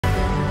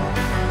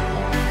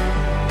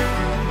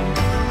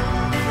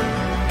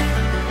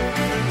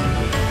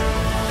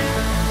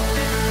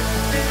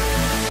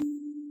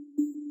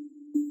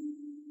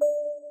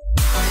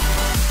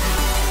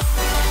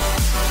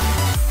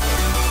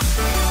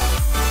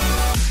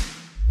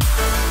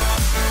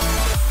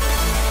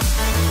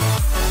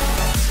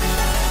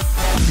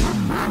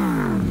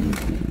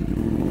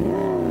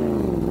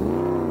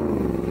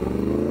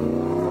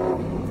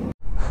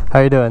How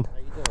you doing? How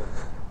you doing?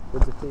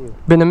 Good to see you.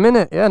 Been a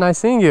minute. Yeah, nice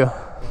seeing you.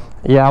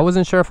 Yeah, I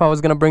wasn't sure if I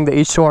was gonna bring the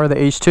H2R or the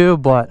H2,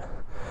 but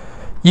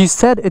you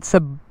said it's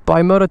a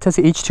Bimota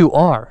Tesi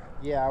H2R.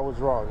 Yeah, I was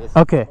wrong. It's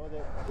okay.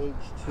 Bimota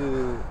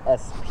H2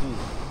 SP.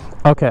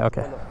 Okay,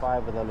 okay. One of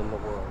 5 of them in the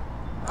world.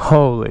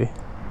 Holy.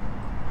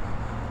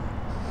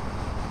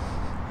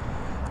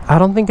 I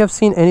don't think I've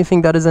seen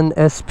anything that is an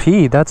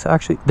SP. That's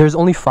actually, there's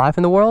only 5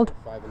 in the world?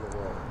 5 in the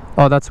world.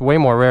 Oh, that's way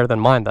more rare than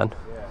mine then.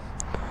 Yeah.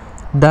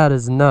 That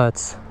is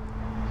nuts.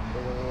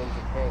 Everyone in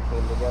Japan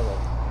came together.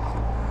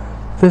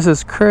 This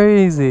is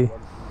crazy.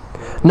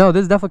 No,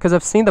 this is definitely, because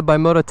I've seen the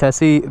Bimota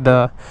Tesi,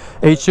 the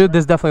H2,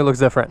 this definitely looks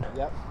different.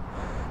 Yep.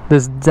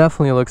 This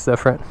definitely looks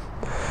different.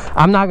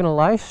 I'm not gonna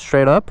lie,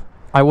 straight up,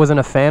 I wasn't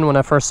a fan when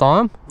I first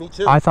saw him. Me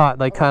too. I thought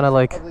like kind of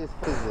like, Ugly as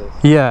this.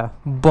 yeah,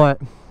 but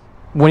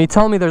when you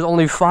tell me there's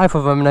only 5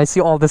 of them and I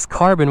see all this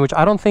carbon, which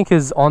I don't think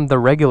is on the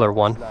regular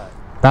one,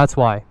 that's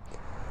why.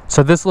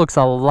 So this looks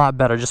a lot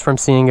better just from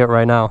seeing it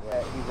right now.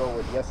 Yeah, he wrote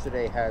it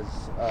yesterday has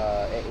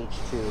an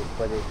H2,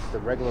 but it's the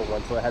regular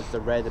one, so it has the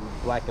red and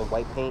black and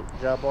white paint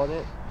job on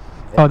it.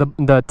 Oh, the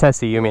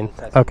Tesi, you mean?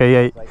 Okay, yeah.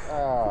 It's like,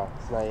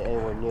 it's not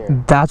anywhere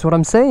near. That's what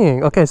I'm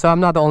saying. Okay, so I'm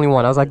not the only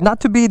one. I was like, not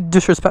to be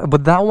disrespectful,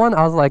 but that one,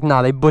 I was like,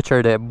 nah, they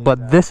butchered it.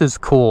 But this is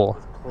cool.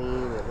 It's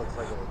clean. It looks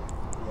like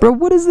a... Bro,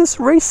 what is this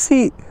race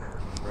seat?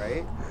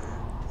 Right?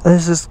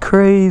 This is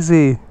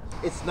crazy.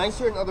 It's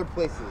nicer in other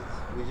places.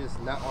 We're just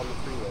not on the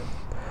freeway.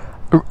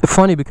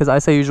 Funny, because I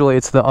say usually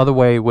it's the other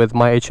way with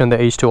my H and the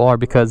H2R,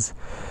 because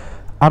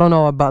I don't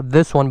know about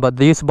this one, but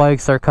these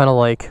bikes are kind of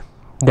like,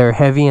 they're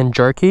heavy and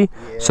jerky,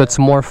 so it's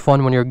more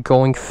fun when you're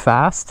going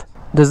fast.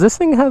 Does this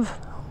thing have,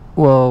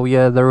 well,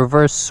 yeah, the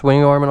reverse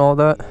swing arm and all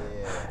that?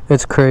 Yeah.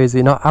 It's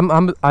crazy. No,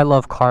 I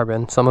love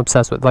carbon, so I'm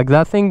obsessed with, like,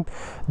 that thing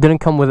didn't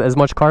come with as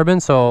much carbon,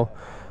 so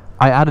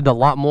I added a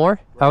lot more.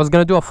 I was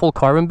gonna do a full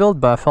carbon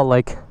build, but I felt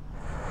like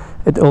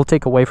it'll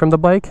take away from the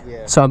bike,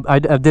 so I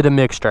did a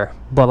mixture.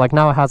 But like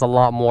now it has a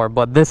lot more,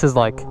 but this is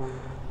like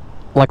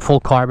full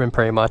carbon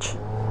pretty much.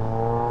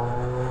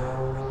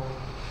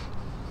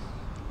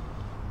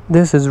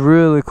 This is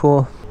really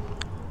cool.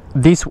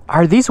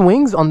 Are these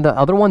wings on the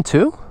other one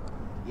too?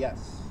 Yes.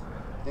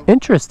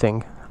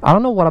 Interesting. I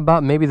don't know what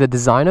about maybe the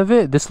design of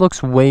it. This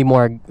looks way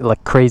more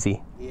like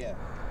crazy. Yeah.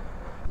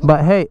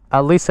 But hey,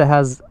 at least it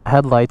has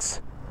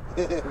headlights.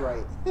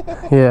 Right.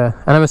 Yeah,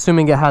 and I'm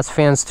assuming it has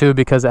fans too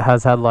because it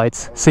has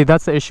headlights. See,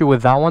 that's the issue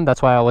with that one.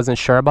 That's why I wasn't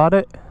sure about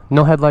it.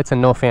 No headlights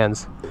and no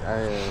fans.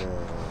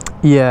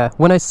 Yeah,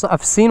 when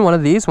I've seen one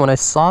of these. When I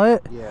saw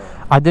it,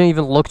 I didn't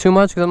even look too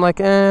much because I'm like,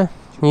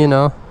 you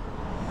know.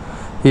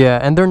 Yeah,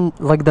 and they're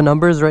like the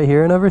numbers right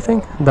here and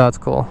everything. That's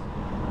cool.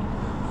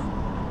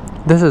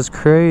 This is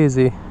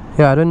crazy.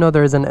 Yeah, I didn't know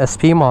there's an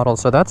SP model,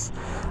 so that's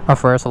a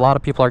first. A lot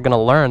of people are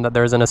gonna learn that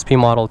there's an SP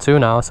model too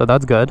now, so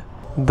that's good.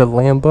 The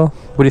Lambo.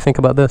 What do you think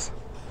about this?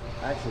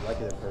 I actually like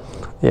it at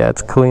first. Yeah,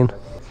 it's clean.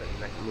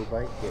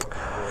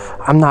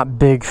 I'm not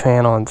big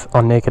fan on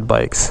naked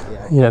bikes.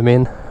 You know what I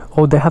mean?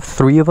 Oh, they have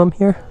 3 of them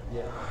here?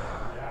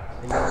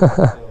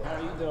 Yeah.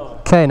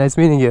 Okay, nice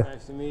meeting you.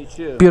 Nice to meet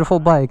you. Beautiful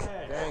bike.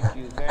 Thank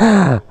you. Thank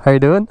you. How you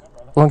doing?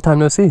 Long time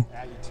no see.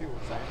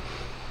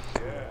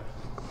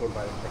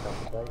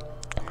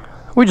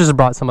 We just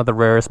brought some of the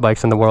rarest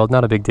bikes in the world.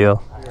 Not a big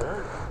deal.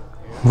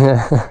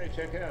 Yeah.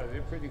 Check it out.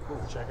 They're pretty cool.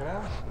 Check it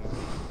out.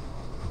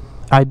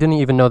 I didn't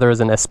even know there was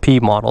an SP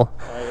model.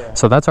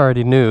 So that's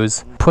already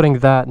news. Putting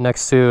that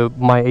next to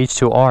my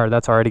H2R,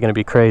 that's already going to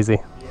be crazy.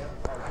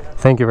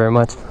 Thank you very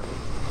much.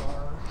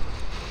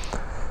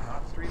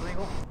 Street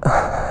legal?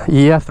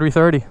 Yeah,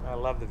 330. I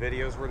love the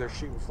videos where they're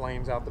shooting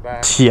flames out the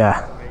back.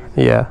 Yeah,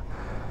 yeah.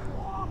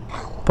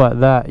 But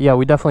that, yeah,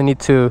 we definitely need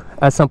to,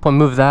 at some point,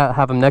 move that,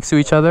 have them next to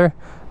each other.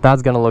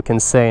 That's going to look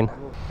insane.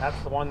 That's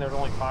the one, there's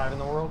only 5 in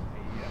the world?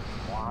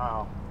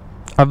 Wow.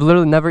 I've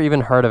literally never even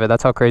heard of it.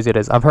 That's how crazy it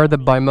is. I've heard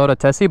the Bimota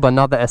Tesi, but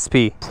not the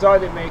SP.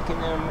 Started making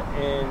them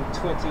in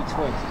 2020.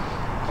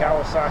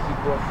 Kawasaki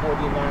bought 49%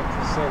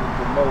 of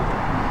the motor.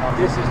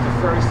 This is the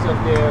first of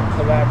their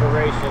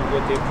collaboration,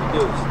 what they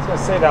produced. I was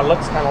gonna say that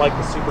looks kind of like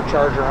the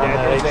supercharger on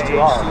the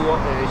H2R.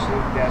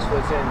 That's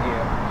what's in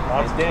here.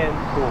 And then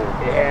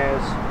it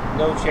has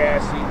no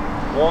chassis.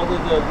 All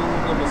of the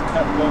aluminum is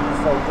cut for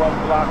 1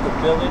 block of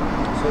billet,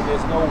 so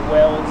there's no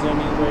welds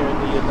anywhere in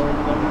the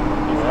aluminum.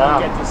 If you look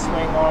at the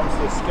swing arms,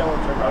 they're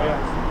skeleton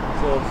arms,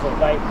 so for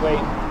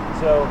lightweight.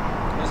 So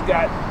it's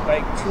got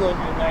like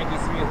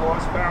 293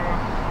 horsepower,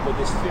 but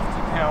it's 50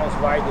 pounds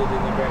lighter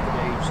than the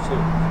regular H2.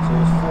 So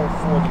it's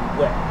 440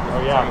 wet.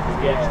 Oh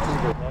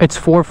yeah, It's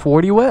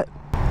 440 wet?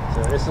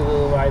 So it's a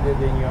little lighter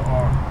than your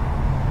arm.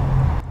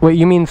 Wait,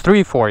 you mean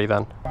 340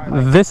 then?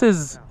 This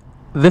is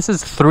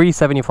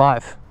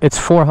 375. It's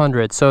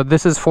 400. So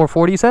this is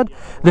 440 you said?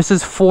 This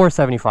is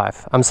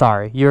 475. I'm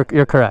sorry. You're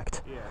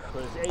correct. Yeah,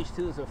 but its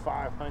H2s are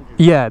 500.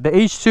 Yeah, the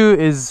H2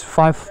 is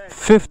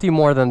 550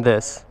 more than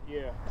this.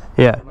 Yeah.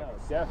 Yeah. No,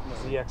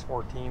 definitely.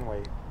 ZX14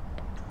 weight.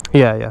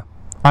 Yeah, yeah.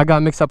 I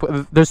got mixed up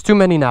with, there's too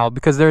many now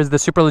because there's the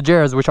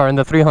Superleggeras which are in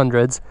the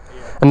 300s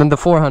and then the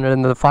 400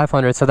 and the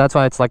 500, so that's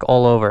why it's like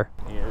all over.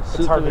 Yeah,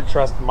 It's hard to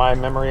trust my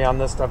memory on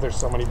this stuff. There's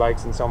so many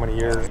bikes in so many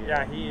years.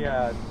 Yeah, he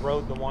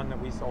rode the one that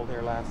we sold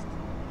here last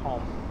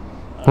home.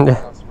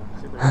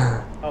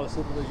 Oh,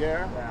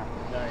 Superleggera? Yeah,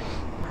 nice.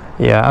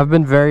 Yeah, I've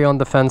been very on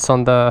the fence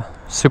on the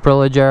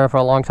Superleggera for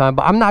a long time,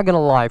 but I'm not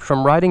gonna lie,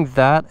 from riding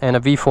that and a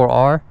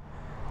V4R,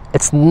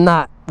 it's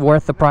not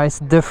worth the price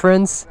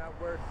difference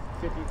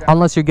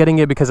unless you're getting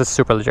it because it's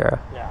Superleggera.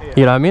 Yeah.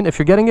 You know what I mean? If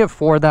you're getting it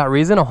for that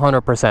reason,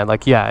 100%.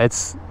 Like, yeah,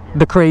 it's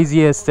the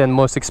craziest and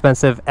most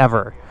expensive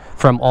ever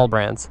from all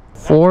brands.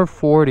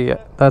 440,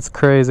 that's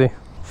crazy.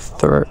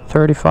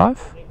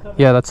 35?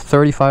 Yeah, that's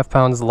 35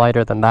 pounds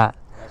lighter than that,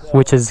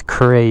 which is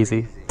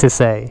crazy to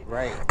say.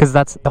 Right. Because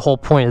that's the whole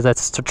point, is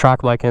that's a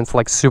track bike and it's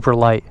like super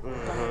light.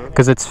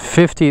 Because it's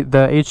 50,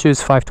 the H2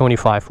 is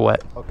 525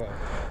 wet. Okay.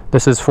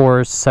 This is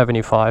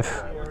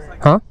 475.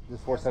 Huh? This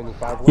is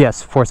 475?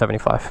 Yes,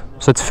 475.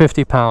 So it's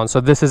 50 pounds.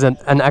 So this is an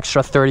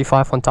extra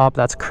 35 on top.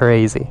 That's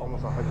crazy.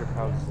 Almost 100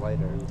 pounds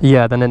lighter.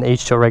 Yeah, than an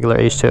H2, regular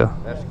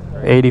H2. That's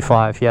crazy.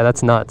 85. Yeah,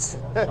 that's nuts.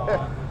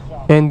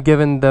 And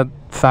given the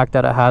fact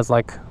that it has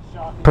like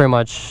pretty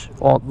much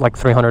all like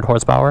 300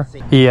 horsepower.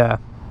 Yeah.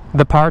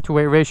 The power to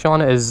weight ratio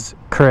on it is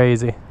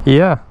crazy.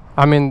 Yeah.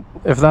 I mean,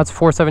 if that's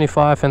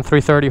 475 and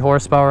 330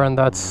 horsepower, and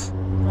that's...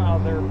 Well,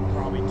 they're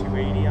probably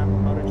 280 on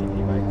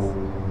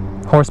MotoGP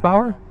bikes.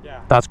 Horsepower?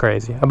 Yeah. That's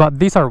crazy. But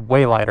these are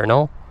way lighter,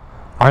 no?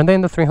 Aren't they in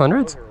the 300s?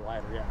 Those are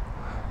lighter, yeah.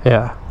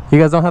 Yeah. You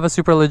guys don't have a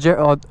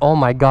Superleggera? Oh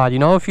my god. You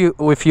know, if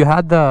you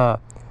had the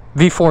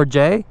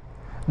V4J,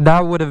 that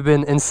would have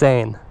been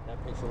insane.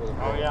 That picture would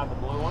have Oh yeah, the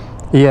blue one?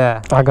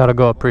 Yeah. I gotta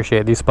go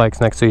appreciate these bikes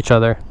next to each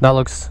other. That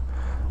looks...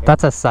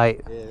 That's a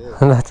sight.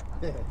 That's...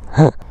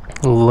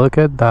 Look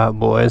at that,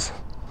 boys.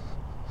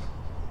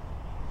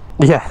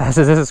 Yeah, this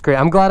is great.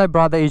 I'm glad I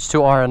brought the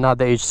H2R and not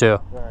the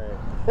H2.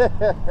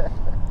 Right.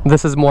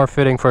 This is more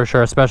fitting for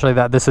sure, especially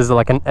that this is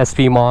like an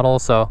SP model,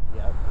 so...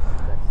 Yep.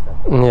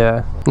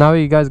 Yeah. Now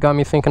you guys got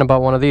me thinking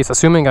about one of these,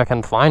 assuming I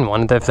can find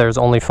one if there's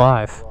only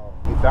 5. Well,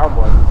 he found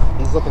one.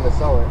 He's looking to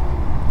sell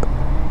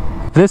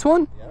it. This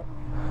one? Yep.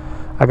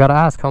 I gotta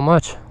ask, how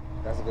much?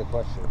 That's a good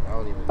question. I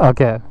don't even...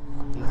 Okay.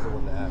 He's the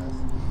one to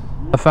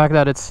ask. The fact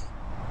that it's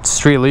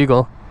street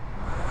legal,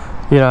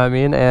 you know what I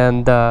mean,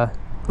 and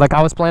like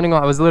I was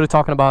literally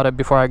talking about it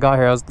before I got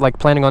here. I was like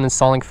planning on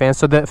installing fans.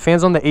 So the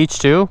fans on the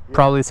H2,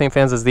 probably the same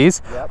fans as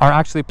these, are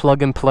actually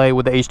plug and play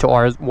with the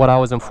H2R, is what I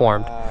was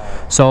informed.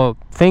 So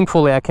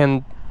thankfully I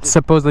can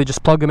supposedly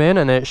just plug them in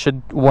and it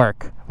should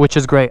work, which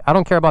is great. I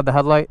don't care about the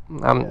headlight. You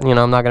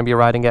know, I'm not gonna be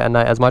riding it at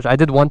night as much. I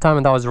did one time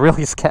and that was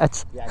really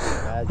sketch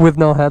with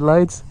no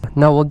headlights.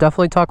 No, we'll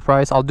definitely talk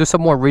price. I'll do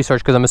some more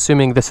research because I'm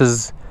assuming this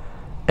is,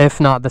 if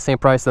not the same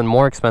price, then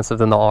more expensive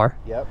than the R.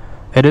 Yep.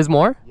 It is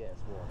more? Yeah, it's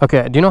more.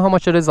 Okay, do you know how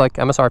much it is, like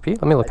MSRP?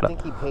 Let me look it up. I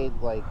think he paid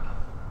like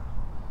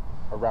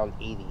around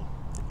 80.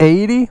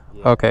 80?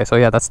 Yeah. Okay, so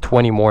yeah, that's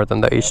 20 more than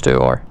the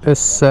H2R.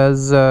 This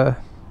says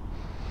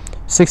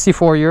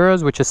 64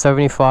 euros, which is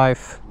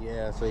 75.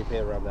 Yeah, so he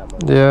paid around that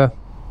much. Yeah.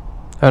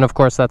 And of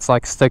course that's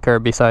like sticker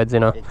besides, you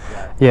know.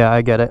 Exactly. Yeah,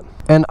 I get it.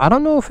 And I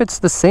don't know if it's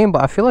the same,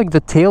 but I feel like the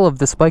tail of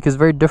this bike is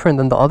very different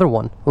than the other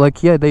one.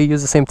 Like, yeah, they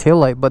use the same tail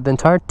light, but the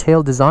entire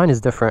tail design is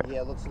different.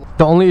 Yeah, it looks...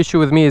 The only issue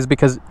with me is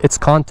because it's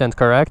content,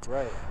 correct?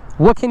 Right.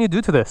 What can you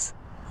do to this?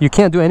 You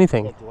can't do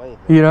anything. Can't do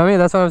anything. You know what I mean?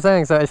 That's what I'm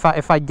saying. So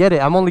if I get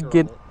it, I'm only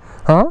getting...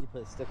 Huh? You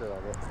put a sticker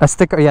on it. A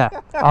sticker, yeah.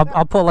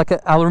 I'll put like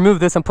I'll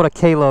remove this and put a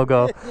K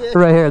logo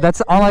right here.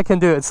 That's all I can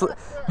do. It's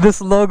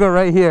this logo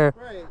right here.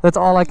 Right. That's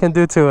all I can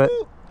do to it.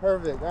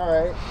 Perfect.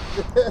 All right.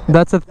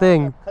 That's a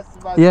thing.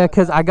 Yeah,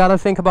 because I gotta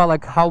think about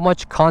like how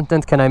much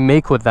content can I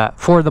make with that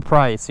for the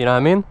price. You know what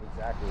I mean?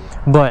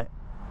 Exactly. But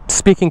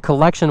speaking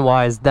collection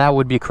wise, that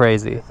would be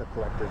crazy. It's a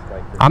collector's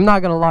bike. I'm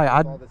not gonna lie.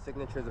 All the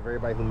signatures of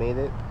everybody who made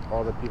it,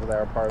 all the people that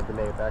are part of the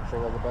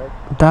manufacturing of the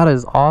bike. That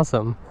is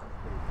awesome.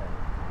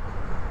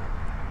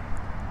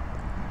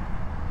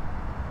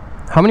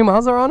 How many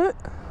miles are on it?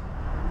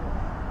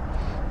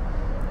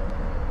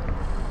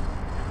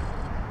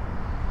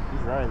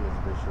 He's riding this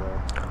bitch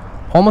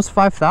though. Almost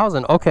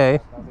 5,000. Okay,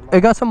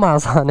 it got some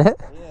miles on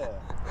it.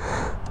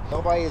 Yeah.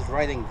 Nobody is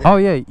riding this. Oh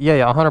yeah,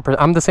 100%.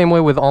 I'm the same way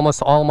with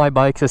almost all my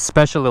bikes,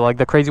 especially like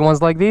the crazy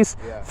ones like these.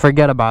 Yeah.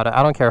 Forget about it.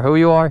 I don't care who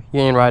you are,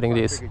 you ain't riding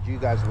these. I figured you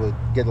guys would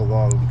get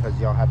along because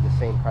y'all have the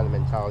same kind of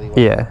mentality.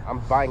 Yeah. I'm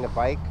buying a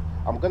bike,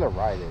 I'm gonna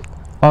ride it.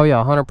 Oh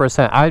yeah,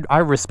 100%. I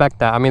respect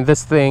that. I mean,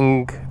 this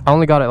thing, I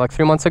only got it like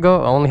 3 months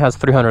ago. It only has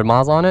 300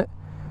 miles on it.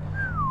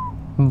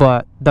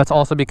 But that's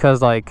also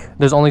because like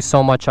there's only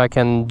so much I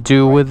can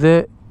do with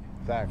it.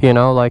 Exactly. You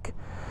know, like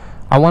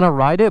I want to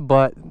ride it,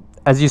 but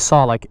as you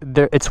saw, like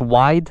it's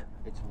wide.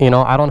 You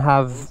know, I don't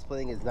have...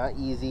 Splitting is not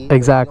easy.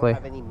 Exactly. You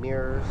don't have any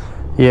mirrors.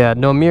 Yeah,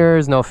 no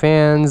mirrors, no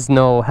fans,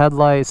 no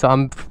headlights. So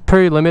I'm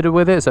pretty limited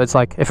with it. So it's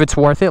like, if it's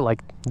worth it,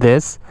 like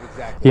this,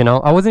 Exactly. you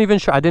know, I wasn't even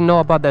sure. I didn't know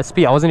about the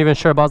SP. I wasn't even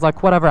sure, but I was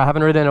like, whatever, I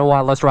haven't ridden it in a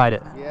while. Let's ride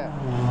it.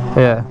 Yeah.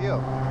 Yeah. Feel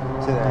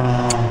to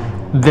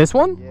that. This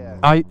one?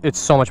 Yeah. It's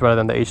so much better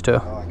than the H2.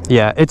 Oh, I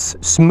Yeah, it's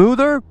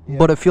smoother,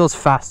 but it feels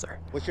faster.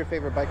 What's your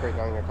favorite bike right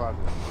now in your closet,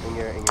 in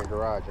your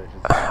garage?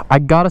 I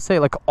gotta say,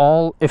 like,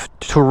 if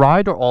to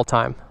ride or all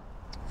time.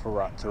 To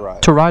ride.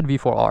 To ride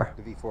V4R.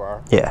 The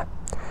V4R. Yeah,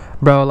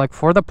 bro. Like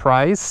for the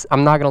price,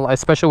 I'm not gonna lie,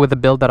 especially with the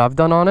build that I've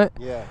done on it.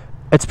 Yeah.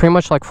 It's pretty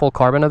much like full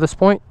carbon at this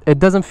point. It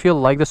doesn't feel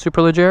like the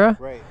Superleggera.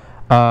 Right.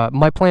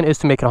 My plan is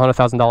to make it a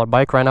 $100,000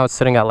 bike. Right now it's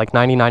sitting at like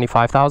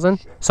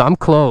 95,000. So I'm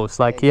close.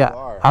 Like, yeah,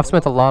 I've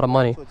spent a lot of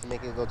money. To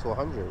make it go to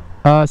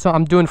 100. So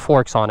I'm doing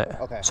forks on it.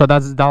 Okay. So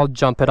that'll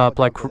jump it up.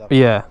 Like,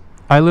 yeah.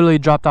 I literally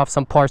dropped off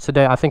some parts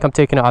today. I think I'm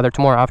taking it either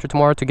tomorrow or after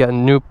tomorrow to get a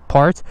new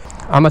part.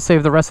 I'm gonna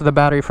save the rest of the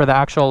battery for the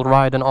actual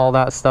ride and all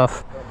that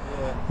stuff.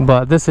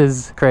 But this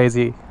is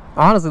crazy.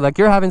 Honestly, like,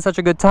 you're having such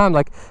a good time.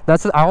 Like,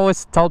 I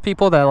always tell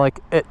people that,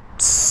 like, it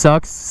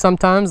sucks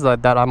sometimes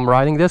that I'm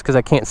riding this because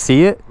I can't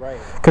see it. Right.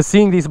 Because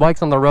seeing these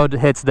bikes on the road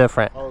hits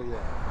different. Oh yeah.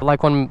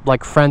 Like when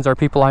like friends or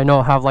people I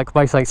know have like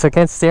bikes, like, so I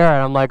can't stare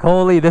at it. I'm like,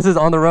 holy, this is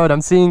on the road.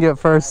 I'm seeing it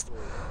first.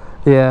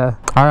 Yeah.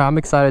 All right, I'm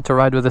excited to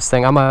ride with this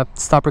thing. I'm gonna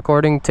stop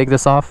recording, take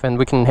this off, and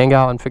we can hang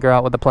out and figure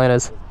out what the plan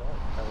is.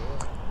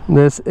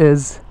 This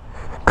is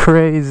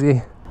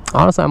crazy.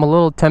 Honestly, I'm a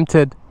little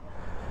tempted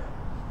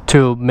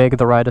to make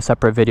the ride a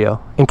separate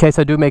video. In case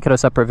I do make it a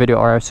separate video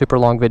or a super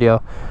long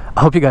video,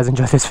 I hope you guys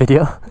enjoyed this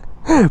video.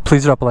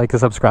 Please drop a like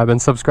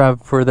and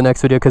subscribe for the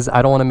next video, because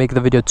I don't want to make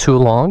the video too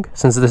long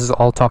since this is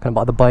all talking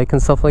about the bike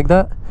and stuff like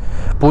that.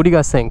 But what do you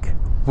guys think?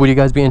 Would you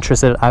guys be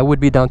interested? I would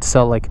be down to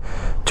sell like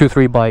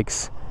 2-3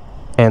 bikes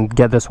and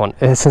get this one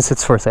since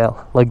it's for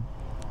sale. Like,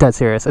 dead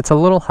serious. It's a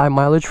little high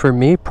mileage for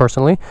me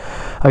personally.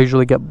 I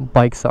usually get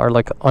bikes that are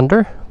like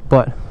under,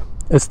 but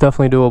it's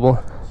definitely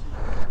doable.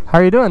 How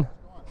are you doing?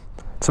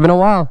 It's been a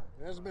while.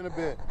 It's been a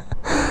bit.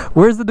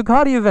 Where's the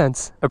Ducati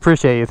events?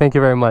 Appreciate you. Thank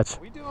you very much.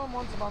 We do them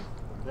once a month.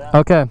 Yeah.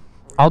 Okay.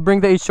 I'll bring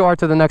the H2R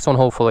to the next one,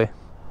 hopefully.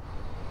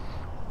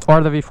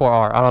 Or the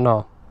V4R. I don't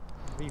know.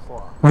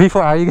 V4R.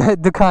 V4R. You got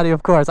Ducati,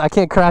 of course. I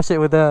can't crash it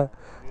with the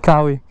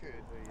Kawi.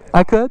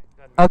 I could?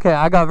 Okay,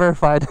 I got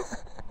verified.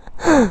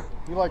 You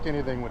like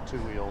anything with 2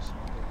 wheels.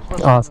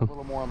 Especially Awesome. A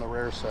little more on the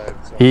rare side.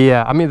 So.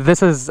 Yeah, I mean,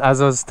 this is,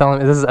 as I was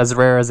telling you, this is as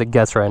rare as it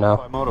gets right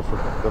now.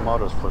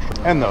 Bimota's for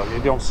sure. And though,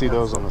 you don't see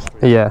those on the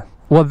street. Yeah.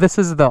 Well, this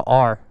is the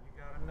R.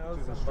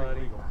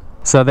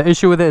 So the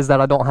issue with it is that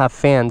I don't have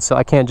fans, so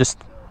I can't just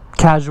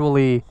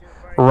casually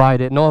ride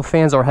it. No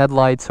fans or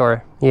headlights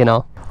or, you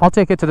know. I'll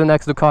take it to the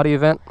next Ducati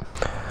event.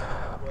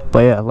 But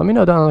yeah, let me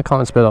know down in the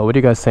comments below. What do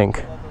you guys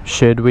think?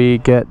 Should we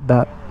get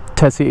that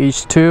Tesi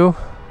H2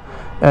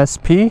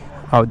 SP?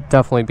 I would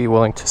definitely be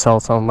willing to sell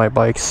some of my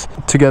bikes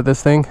to get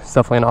this thing. It's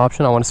definitely an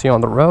option. I want to see you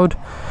on the road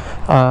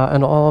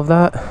and all of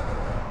that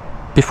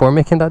before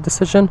making that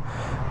decision.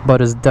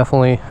 But it's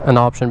definitely an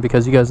option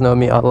because you guys know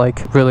me, I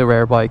like really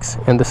rare bikes,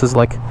 and this is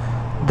like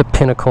the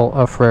pinnacle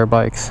of rare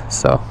bikes.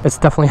 So it's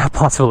definitely a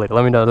possibility.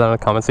 Let me know down in the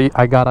comments. So you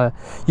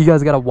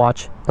guys gotta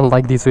watch and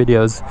like these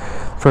videos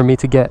for me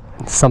to get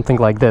something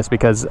like this,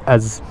 because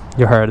as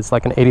you heard, it's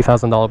like an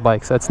 $80,000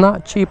 bike, so it's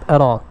not cheap at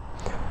all.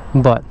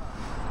 But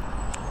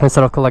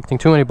instead of collecting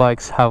too many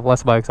bikes, have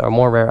less bikes that are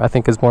more rare, I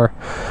think is more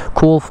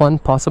cool, fun,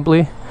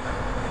 possibly.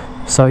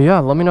 So yeah,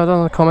 let me know down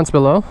in the comments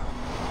below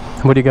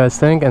what do you guys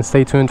think, and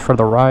stay tuned for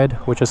the ride,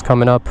 which is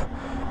coming up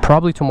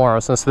probably tomorrow,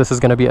 since this is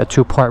going to be a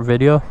 2-part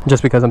video,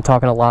 just because I'm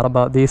talking a lot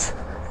about these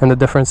and the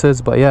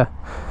differences. But yeah,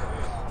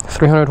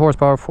 300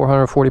 horsepower,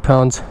 440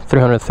 pounds,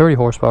 330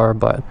 horsepower,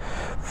 but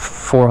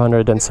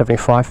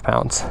 475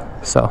 pounds,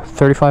 so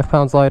 35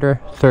 pounds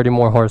lighter, 30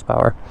 more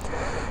horsepower.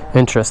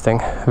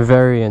 Interesting,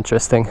 very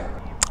interesting.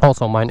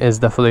 Also, mine is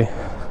definitely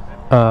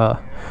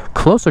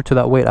closer to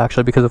that weight,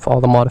 actually, because of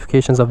all the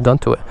modifications I've done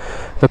to it.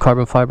 The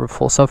carbon fiber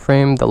full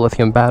subframe, the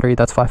lithium battery,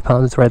 that's 5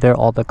 pounds right there,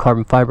 all the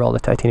carbon fiber, all the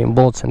titanium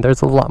bolts, and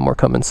there's a lot more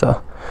coming.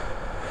 So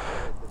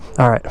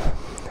all right,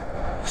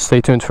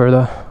 stay tuned for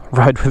the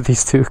ride with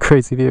these two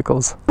crazy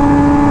vehicles.